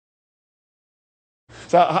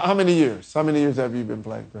So how many years? How many years have you been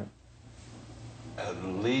playing, Greg? At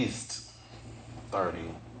least 30.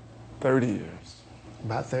 30 years.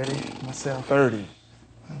 About 30 myself. 30.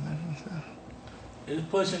 It's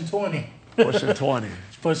pushing 20. Pushing 20.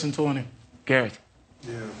 It's pushing 20. Garrett?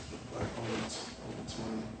 Yeah, like over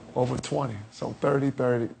 20. Over 20. So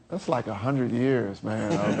 30. That's like 100 years,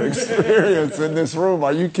 man, of experience in this room.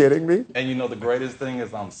 Are you kidding me? And you know the greatest thing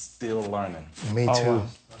is I'm still learning. Me too. wow.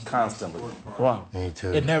 Constantly. Wow. Me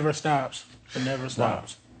too. It never stops. It never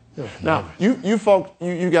stops. Now,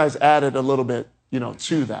 you guys added a little bit,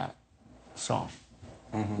 to that song.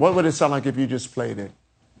 Mm-hmm. What would it sound like if you just played it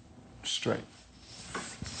straight?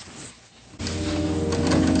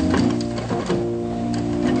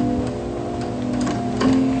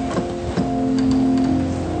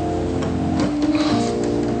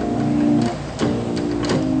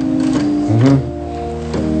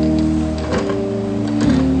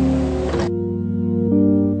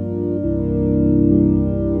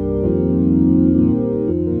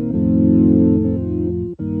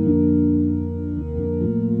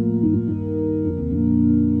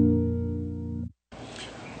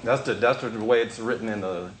 That's the way it's written in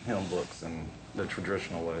the hymn books and the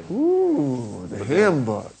traditional way. Ooh, the hymn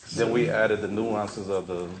books. Then we added the nuances of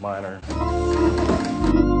the minor.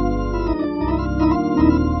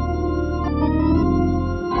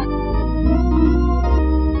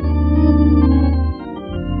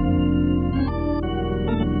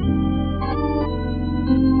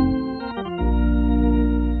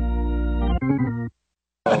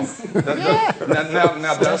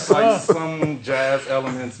 Now that's like some jazz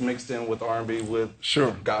elements mixed in with R&B with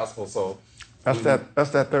gospel. So that's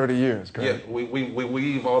that 30 years, correct? Yeah, we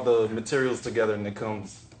weave all the materials together and it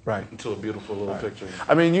comes right into a beautiful little picture.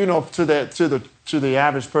 I mean, to the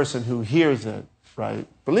average person who hears it, right?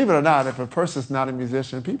 Believe it or not, if a person's not a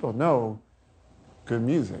musician, people know good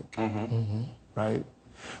music, right?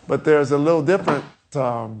 But there's a little different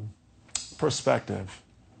perspective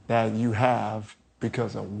that you have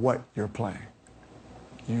because of what you're playing.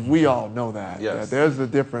 We all know that. Yes. That there's a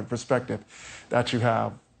different perspective that you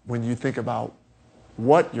have when you think about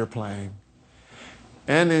what you're playing.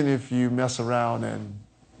 And then if you mess around and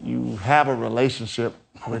you have a relationship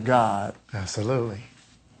with God. Absolutely.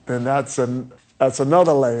 Then that's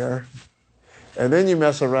another layer. And then you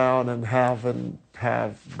mess around and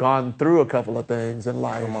have gone through a couple of things in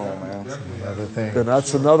life. Come on, man. Another thing. Then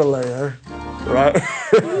that's another layer, right?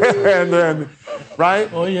 And then, right?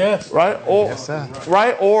 Oh, yes. Right? Or, Yes, sir.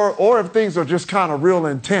 right? Or if things are just kind of real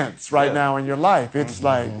intense right now in your life, it's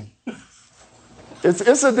like,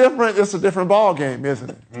 it's a different ball game, isn't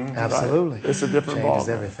it? Absolutely. Right? It's a different ball Changes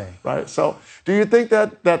game. everything. Right. So, do you think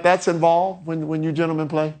that's involved when you gentlemen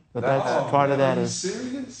play? That's part of that Are you is.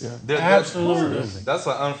 serious? Yeah. Absolutely. That's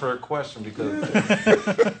an unfair question because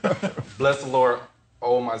bless the Lord,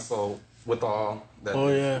 oh my soul, with all that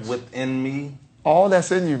is within me. All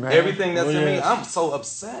that's in you, man. Everything that's in me. I'm so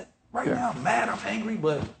upset right now. I'm mad, I'm angry,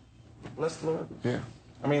 but bless the Lord. Yeah.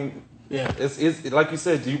 I mean, it's like you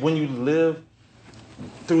said, when you live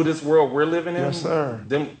through this world we're living in, yes, sir.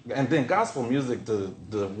 Then gospel music,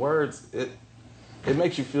 the words, it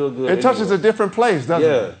makes you feel good. It touches a different place, doesn't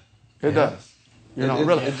it? It does.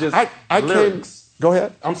 Really. It just, I lyrics. Go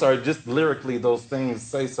ahead. I'm sorry, just lyrically, those things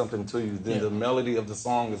say something to you. Then the melody of the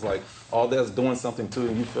song is like, all that's doing something to you,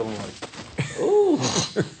 and you feeling like, ooh,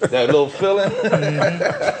 that little feeling.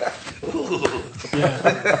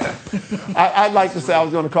 I'd like to say I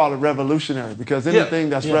was going to call it revolutionary because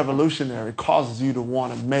anything that's revolutionary causes you to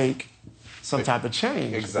want to make some type of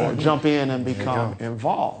change or jump in and become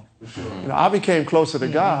involved. Sure. I became closer to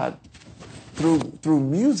God through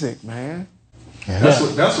music, man. Yeah.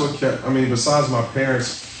 That's what kept. I mean, besides my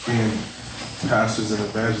parents being pastors and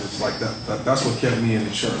evangelists, like that's what kept me in the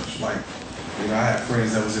church. Like, I had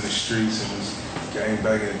friends that was in the streets and was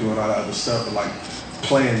gangbanging and doing all that other stuff, but like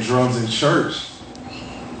playing drums in church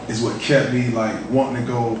is what kept me like wanting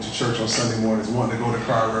to go to church on Sunday mornings, wanting to go to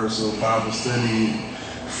choir rehearsal, Bible study,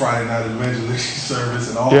 Friday night evangelistic service,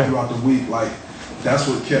 and all throughout the week. Like, that's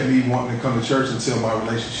what kept me wanting to come to church until my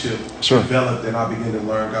relationship developed and I began to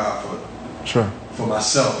learn God for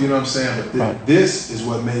myself. You know what I'm saying? But this is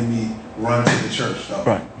what made me run to the church, though.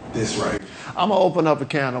 Right. This right. I'm gonna open up a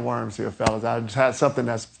can of worms here, fellas. I just had something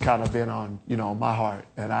that's kind of been on, my heart,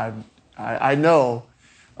 and I know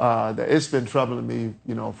that it's been troubling me,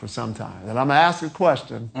 for some time. And I'm gonna ask a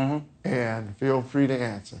question, and feel free to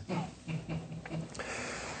answer.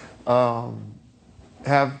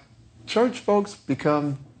 Have church folks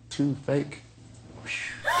become too fake?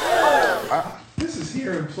 This is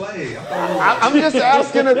hear him play. I'm just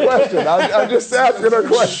asking a question. I'm just asking a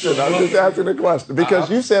question. I'm just asking a question. Because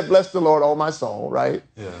you said, bless the Lord, oh my soul, right?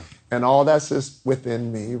 Yeah. And all that's just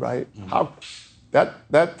within me, right? How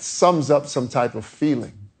that sums up some type of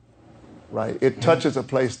feeling, right? It touches a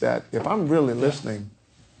place that if I'm really listening,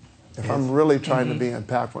 if I'm really trying to be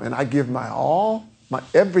impactful, and I give my all, my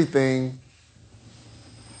everything,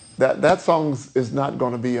 that song is not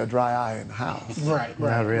going to be a dry eye in the house. Right.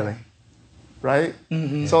 Not really. Right?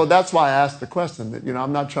 So that's why I asked the question. That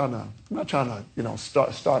I'm not trying to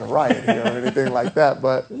start a riot here or anything like that.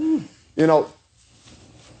 But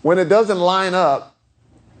when it doesn't line up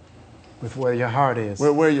with where your heart is,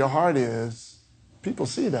 where your heart is, people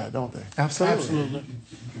see that, don't they? Absolutely.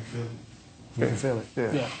 you can feel it.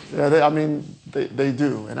 Yeah. They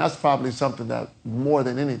do, and that's probably something that more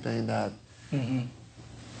than anything that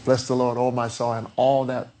bless the Lord, oh my soul, and all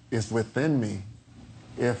that is within me.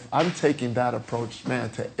 If I'm taking that approach, man,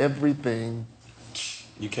 to everything,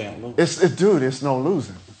 you can't lose. It's no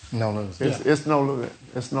losing. No losing. It's no losing.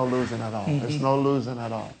 It's no losing at all. It's no losing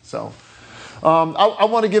at all. So, I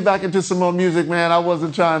want to get back into some more music, man. I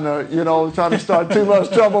wasn't trying to start too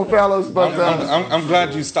much trouble, fellas. But I'm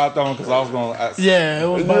glad you stopped on because I was going to ask. Yeah, it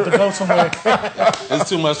was about to go somewhere. It's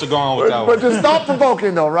too much to go on with that but one. just thought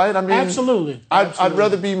provoking, though, right? I mean, Absolutely. I'd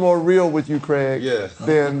rather be more real with you, Craig,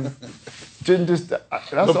 than just.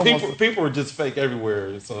 But people are just fake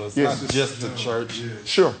everywhere, so it's not just the church.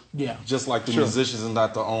 Sure. Yeah. Just like the musicians are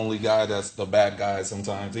not the only guy that's the bad guy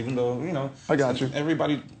sometimes, even though, I got you.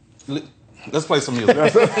 Everybody. Let's play some music.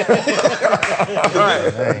 This is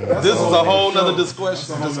a whole nother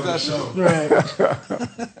discussion. Right.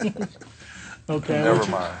 Okay. Never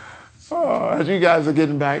mind. As you guys are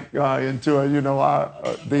getting back into it,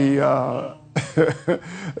 the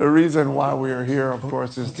reason why we are here, of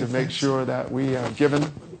course, is to make sure that we are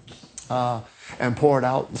given and poured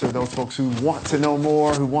out to those folks who want to know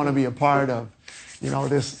more, who want to be a part of,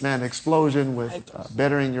 this explosion with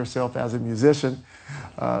bettering yourself as a musician.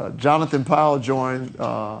 Jonathan Powell joined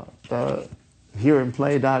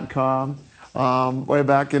HearAndPlay.com way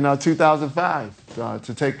back in 2005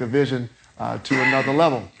 to take the vision to another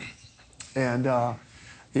level. And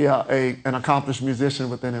an accomplished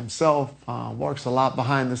musician within himself, works a lot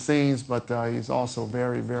behind the scenes, but he's also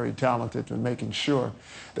very, very talented in making sure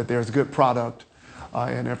that there's good product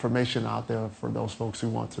and information out there for those folks who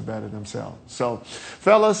want to better themselves. So,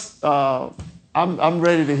 fellas, I'm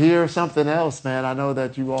ready to hear something else, man. I know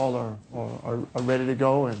that you all are ready to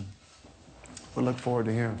go, and we look forward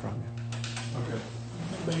to hearing from you. Okay.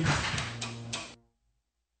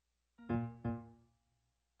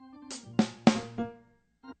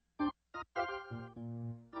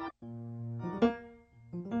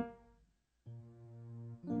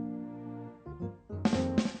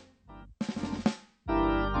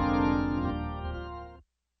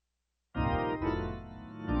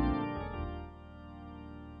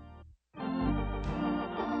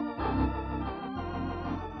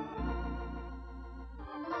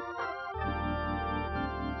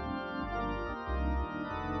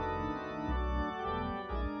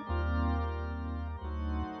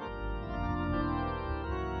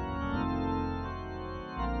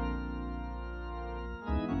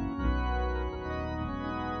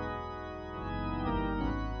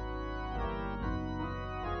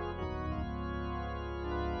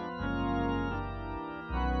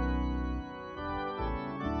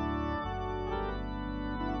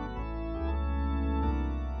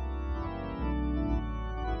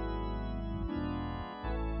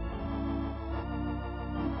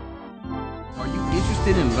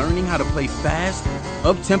 In learning how to play fast,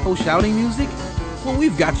 up-tempo shouting music? Well,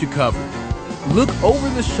 we've got you covered. Look over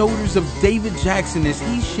the shoulders of David Jackson as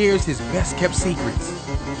he shares his best-kept secrets.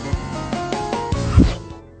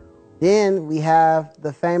 Then we have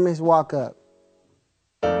the famous walk-up.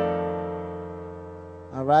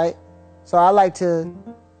 All right? So I like to,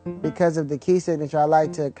 because of the key signature, I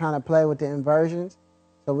like to kind of play with the inversions.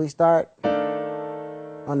 So we start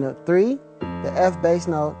on the 3, the F bass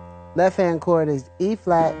note. Left hand chord is E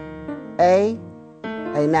flat, A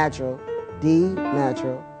natural, D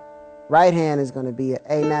natural. Right hand is going to be an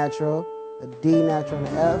A natural, a D natural, and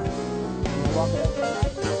an F.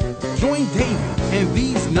 Join David and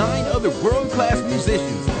these 9 other world-class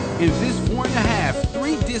musicians in this 4.5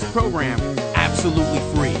 3-disc program, absolutely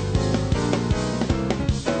free.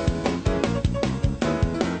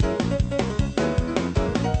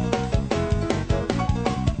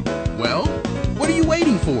 Well, what are you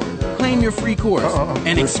waiting for? Claim your free course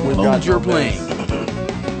and explode your playing.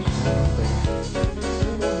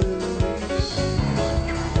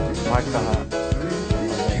 My God.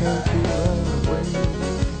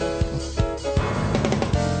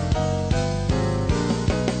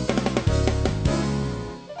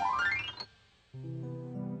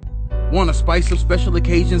 Want to spice up special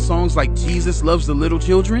occasion songs like Jesus Loves the Little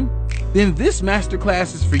Children? Then this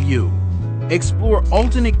masterclass is for you. Explore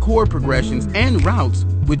alternate chord progressions and routes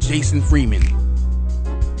with Jason Freeman.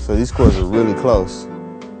 So these chords are really close.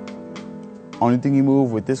 Only thing you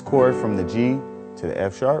move with this chord from the G to the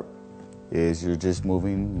F sharp is you're just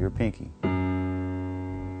moving your pinky.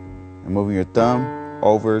 And moving your thumb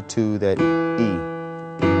over to that E,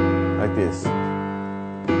 like this.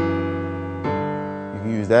 You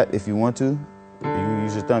can use that if you want to. You can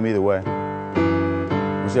use your thumb either way.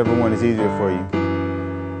 Whichever one is easier for you.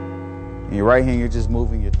 In your right hand, you're just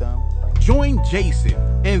moving your thumb. Join Jason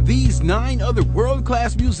and these 9 other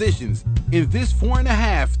world-class musicians in this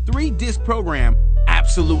 4.5 3-disc program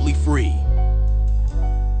absolutely free.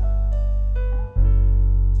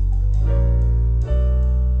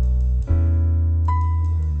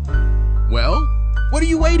 Well, what are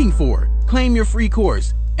you waiting for? Claim your free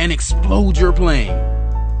course and explode your playing.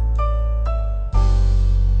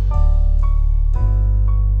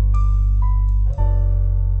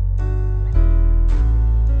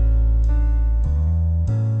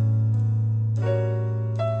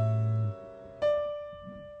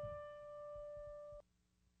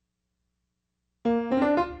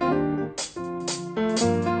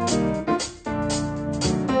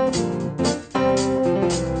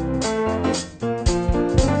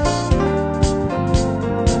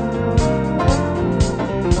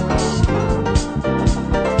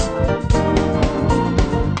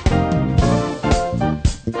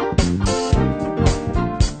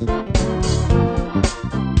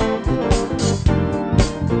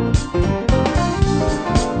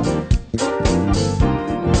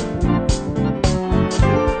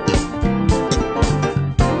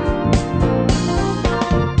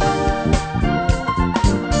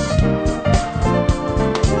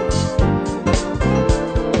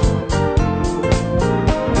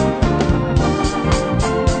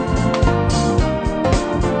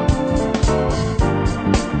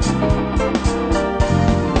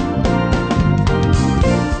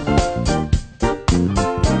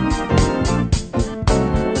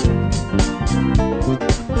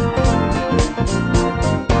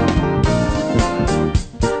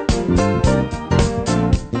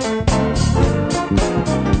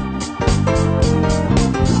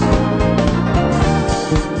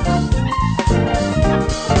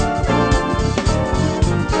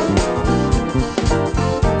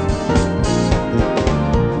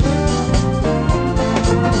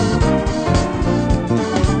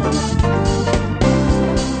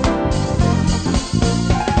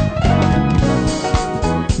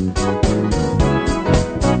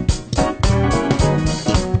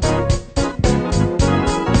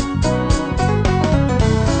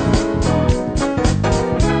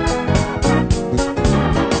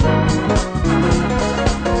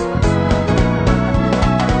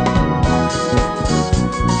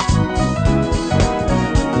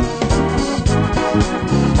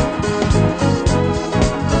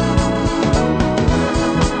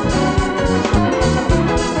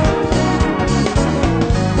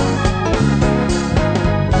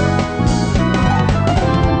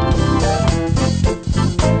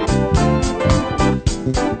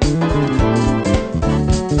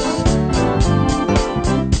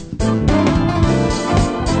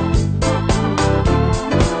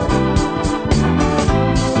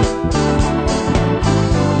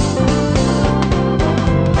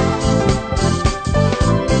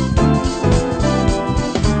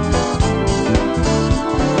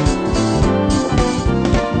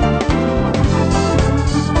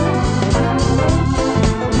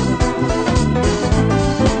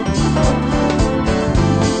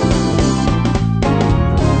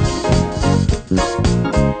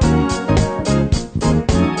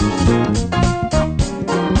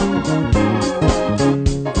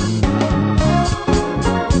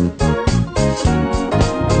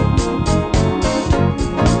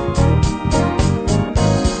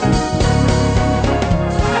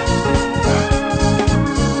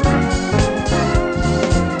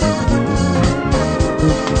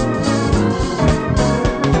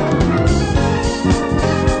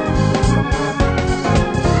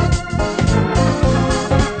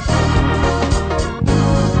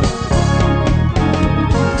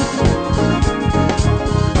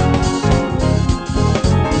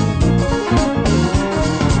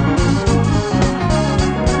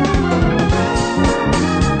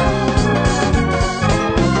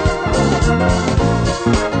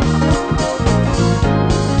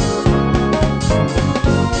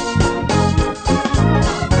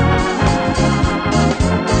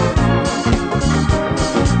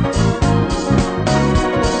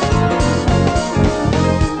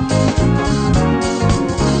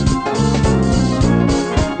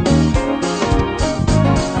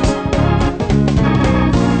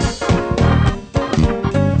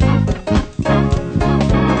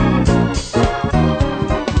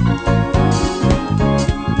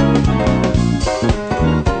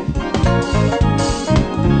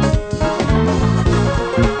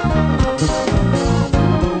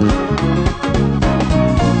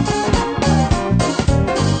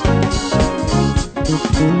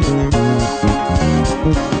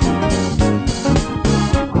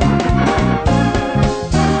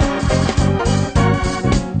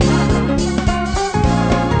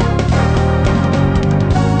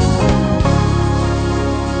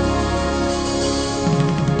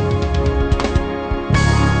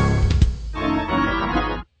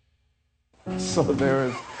 So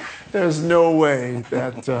there's no way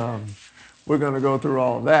that we're going to go through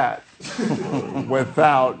all of that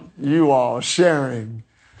without you all sharing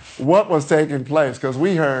what was taking place. Because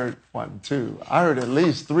we heard I heard at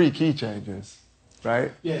least 3 key changes,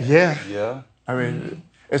 right? Yeah. I mean,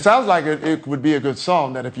 it sounds like it would be a good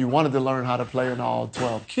song that if you wanted to learn how to play in all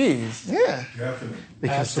 12 keys. Yeah. Definitely.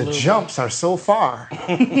 Because Absolutely. the jumps are so far.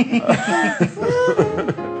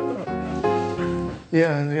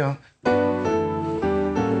 Yeah, you know.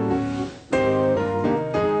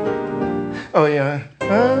 Oh, yeah.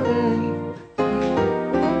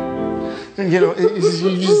 You know,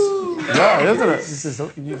 you just... Yeah, isn't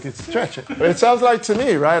it? You could stretch it. It sounds like to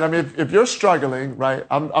me, right? I mean, if you're struggling, right,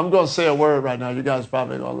 I'm going to say a word right now. You guys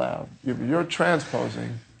probably going to laugh. You're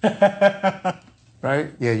transposing,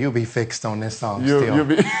 right? Yeah, you'll be fixed on this song You'll still.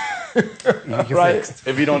 be You're right. fixed.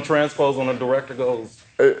 If you don't transpose when the director goes,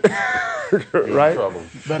 you're Right? in trouble.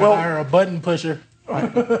 Better hire a button pusher.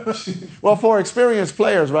 Well, for experienced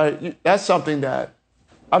players, right, that's something that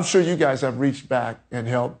I'm sure you guys have reached back and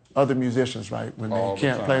helped other musicians, right, when All they the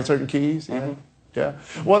can't time. play in certain keys. Yeah.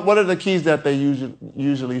 What are the keys that they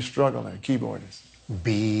usually struggle in, keyboardists?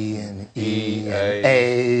 B and E E, and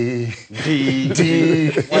A. D,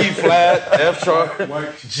 E flat, F sharp,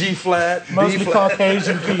 G flat, B Mostly flat.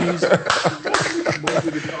 Caucasian keys.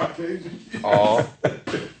 All.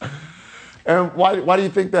 And why do you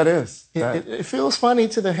think that is? It feels funny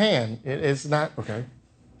to the hand. It's not. Okay.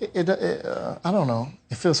 I don't know.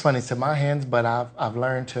 It feels funny to my hands, but I've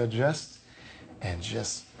learned to adjust and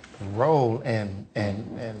just roll and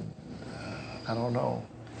I don't know.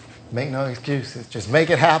 Make no excuses. Just make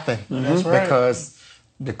it happen. That's right. Because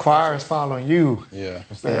the choir is following you. Yeah.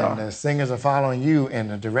 And the singers are following you, and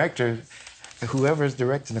the director, whoever is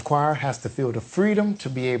directing the choir, has to feel the freedom to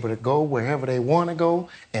be able to go wherever they want to go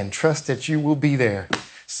and trust that you will be there.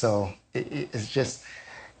 So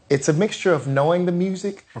it's a mixture of knowing the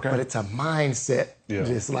music, but it's a mindset. Yeah.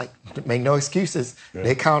 Just like, make no excuses. Yeah.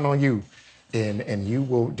 They count on you. And you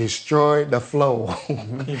will destroy the flow.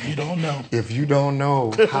 If you don't know. If you don't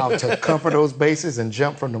know how to cover those bases and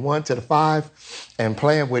jump from the 1 to the 5 and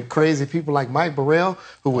playing with crazy people like Mike Burrell,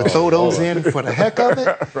 who would throw those in for the heck of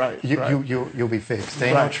it, you'll be fixed. There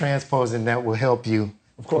ain't no transposing that will help you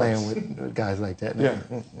playing with guys like that. Yeah.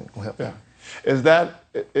 Will help you. Is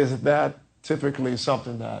that typically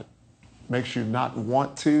something that makes you not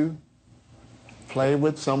want to play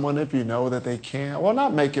with someone if you know that they can't? Well,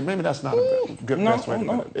 not make it. Maybe that's not a good best way to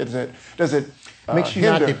put it. Does it makes you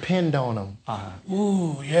hinder? not depend on them?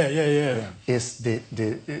 Ooh, yeah. It's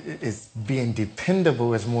it's being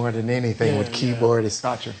dependable is more than anything with keyboardists.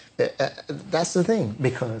 Gotcha. That's the thing,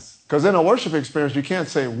 because in a worship experience, you can't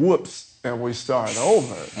say whoops and we start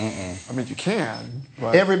over. I mean, you can.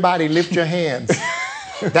 But everybody lift your hands.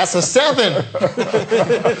 That's a 7.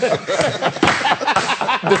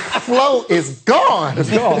 The flow is gone.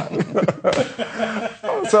 It's gone.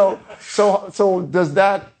 So does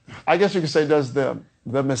that? I guess you could say, does the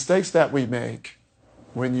mistakes that we make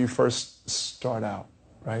when you first start out,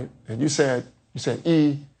 right? And you said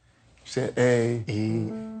E, you said A, E,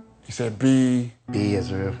 you said B. B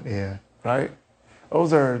is real, yeah. Right.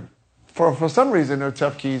 Those are for some reason they're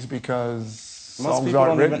tough keys because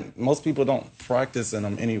most people don't practice in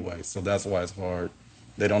them anyway, so that's why it's hard.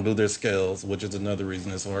 They don't do their scales, which is another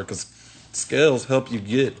reason it's hard, because scales help you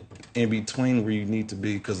get in between where you need to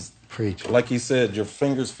be, because like you said, your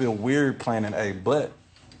fingers feel weird playing an A, but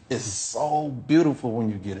it's so beautiful when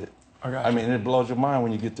you get it. I mean, it blows your mind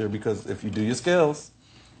when you get there, because if you do your scales,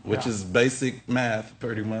 which is basic math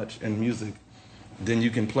pretty much in music, then you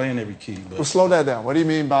can play in every key. But well, slow that down. What do you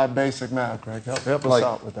mean by basic math, Greg? Help us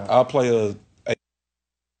out with that. I'll play a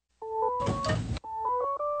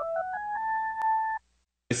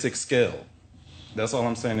basic scale. That's all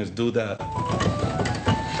I'm saying is do that.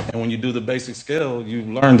 And when you do the basic scale, you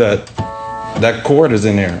learn that chord is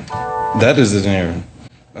in there. That is in there.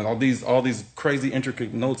 And all these crazy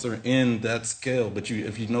intricate notes are in that scale. But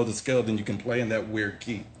if you know the scale, then you can play in that weird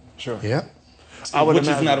key. Sure. Yeah. It's not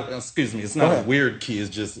a weird key. It's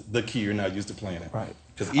just the key you're not used to playing it. Right.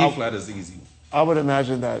 Because E flat is easy. I would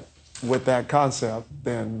imagine that with that concept,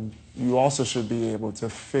 then you also should be able to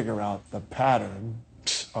figure out the pattern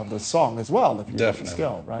of the song as well, if you know the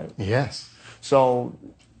scale, right? Yes. So,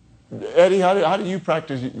 Eddie, how do you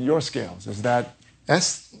practice your scales? Is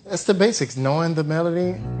that's the basics, knowing the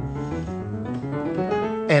melody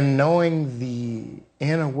and knowing the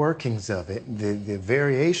inner workings of it, the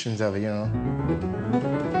variations of it, you know.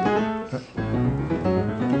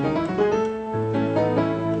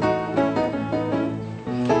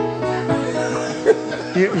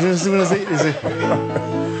 You see what I say?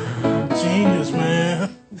 Genius,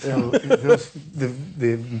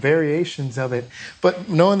 the variations of it. But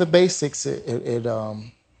knowing the basics,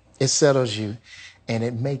 it settles you, and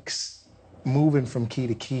it makes moving from key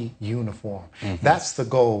to key uniform. That's the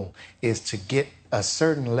goal, is to get a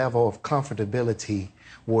certain level of comfortability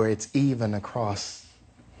where it's even across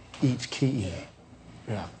each key.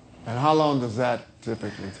 Yeah. And how long does that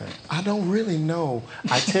typically take? I don't really know.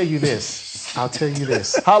 I'll tell you this.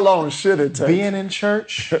 How long should it take? Being in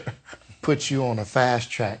church puts you on a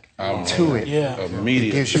fast track to it. Yeah. Immediately.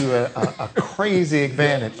 It gives you a crazy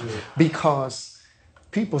advantage because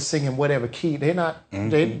people singing whatever key, they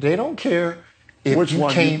don't care if which you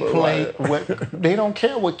one can't you play. They don't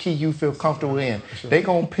care what key you feel comfortable in. They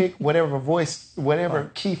gonna pick whatever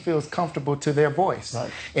key feels comfortable to their voice. Right.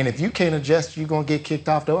 And if you can't adjust, you're gonna get kicked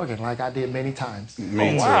off the organ, like I did many times.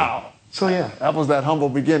 Wow. So yeah. That was that humble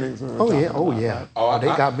beginnings. Oh yeah. They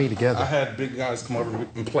got me together. I had big guys come over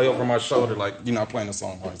and play over my shoulder like, you're not playing the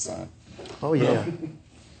song right, son. Oh yeah.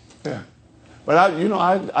 Yeah. But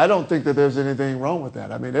I don't think that there's anything wrong with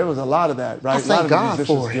that. I mean, there was a lot of that, right? I thank a lot God of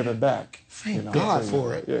musicians for it. giving back. Thank God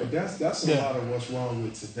for it. Yeah. That's a lot of what's wrong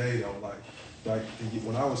with today, though. Like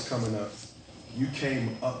when I was coming up, you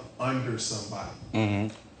came up under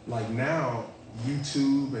somebody. Like now,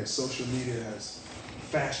 YouTube and social media has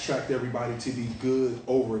fast-tracked everybody to be good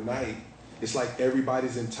overnight. It's like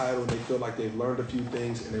everybody's entitled. They feel like they've learned a few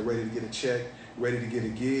things and they're ready to get a check, ready to get a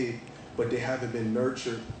gig, but they haven't been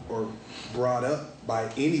nurtured or brought up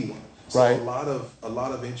by anyone. So right. a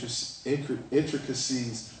lot of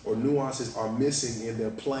intricacies or nuances are missing in their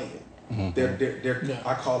playing. They're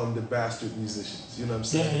I call them the bastard musicians. You know what I'm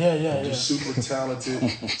saying? Yeah. Just super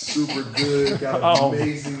talented, super good, got an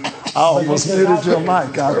amazing. I almost muted your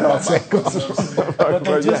mic. But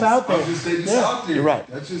they're just out there. They just out there. You're right.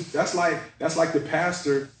 That's like the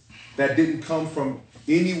pastor that didn't come from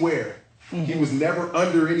anywhere. He was never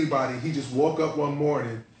under anybody. He just woke up one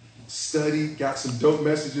morning, studied, got some dope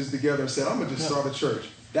messages together, and said, "I'm gonna just start a church."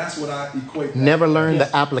 That's what I equate. Never learned the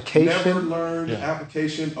application. Never learned the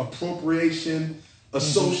application, appropriation,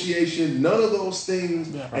 association, none of those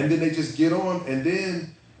things. Yeah. And then they just get on, and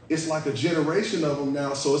then it's like a generation of them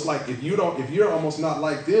now. So it's like if you're almost not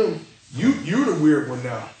like them, you're the weird one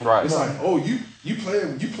now. Right. It's like, oh, you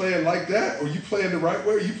playing like that, or you playing the right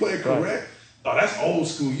way, or you playing correct. Right. Oh, that's old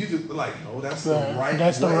school. You just like, no, that's the right way.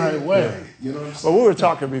 That's the right way. Yeah. You know what I'm saying? Well, we were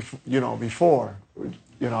talking before.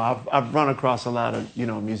 I've run across a lot of,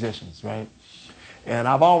 musicians, right? And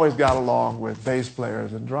I've always got along with bass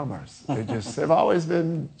players and drummers. They've always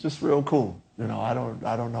been just real cool. I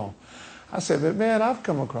don't know. I said, but man, I've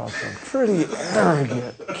come across some pretty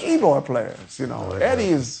arrogant keyboard players. Eddie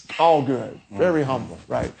is all good, very humble,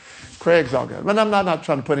 right? Craig's all good. But I'm not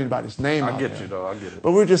trying to put anybody's name out there. I get you, though. I get it.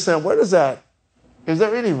 But we're just saying, where does that, is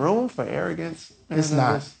there any room for arrogance? It's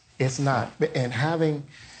not. It's not. And having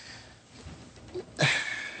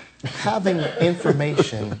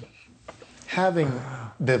information, having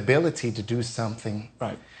the ability to do something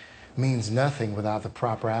right. means nothing without the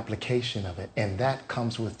proper application of it. And that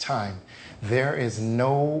comes with time. There is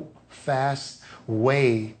no fast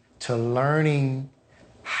way to learning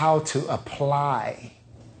how to apply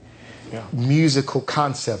musical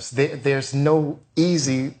concepts. There's no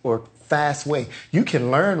easy or fast way. You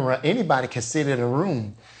can learn, anybody can sit in a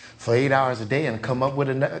room for 8 hours a day and come out with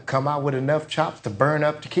enough chops to burn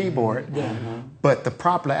up the keyboard. But the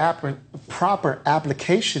proper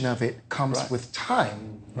application of it comes with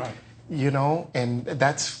time. Right. And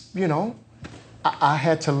that's, I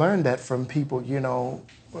had to learn that from people, the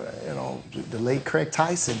late Craig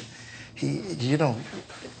Tyson.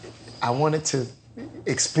 I wanted to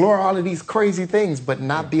explore all of these crazy things, but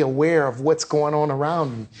not be aware of what's going on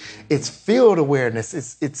around me. It's field awareness.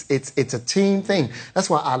 It's a team thing. That's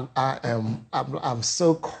why I'm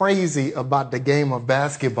so crazy about the game of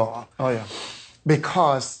basketball. Oh yeah,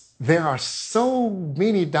 because there are so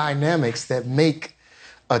many dynamics that make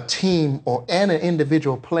a team and an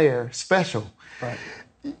individual player special. Right.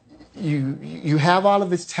 You have all of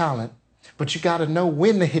this talent, but you got to know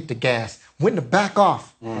when to hit the gas, when to back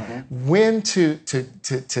off, when to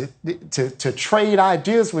trade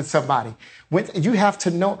ideas with somebody. When you have to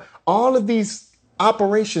know all of these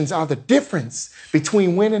operations are the difference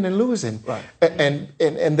between winning and losing, right.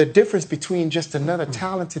 and the difference between just another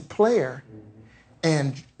talented player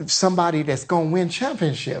and somebody that's going to win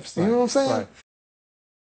championships. You know what I'm saying? Right.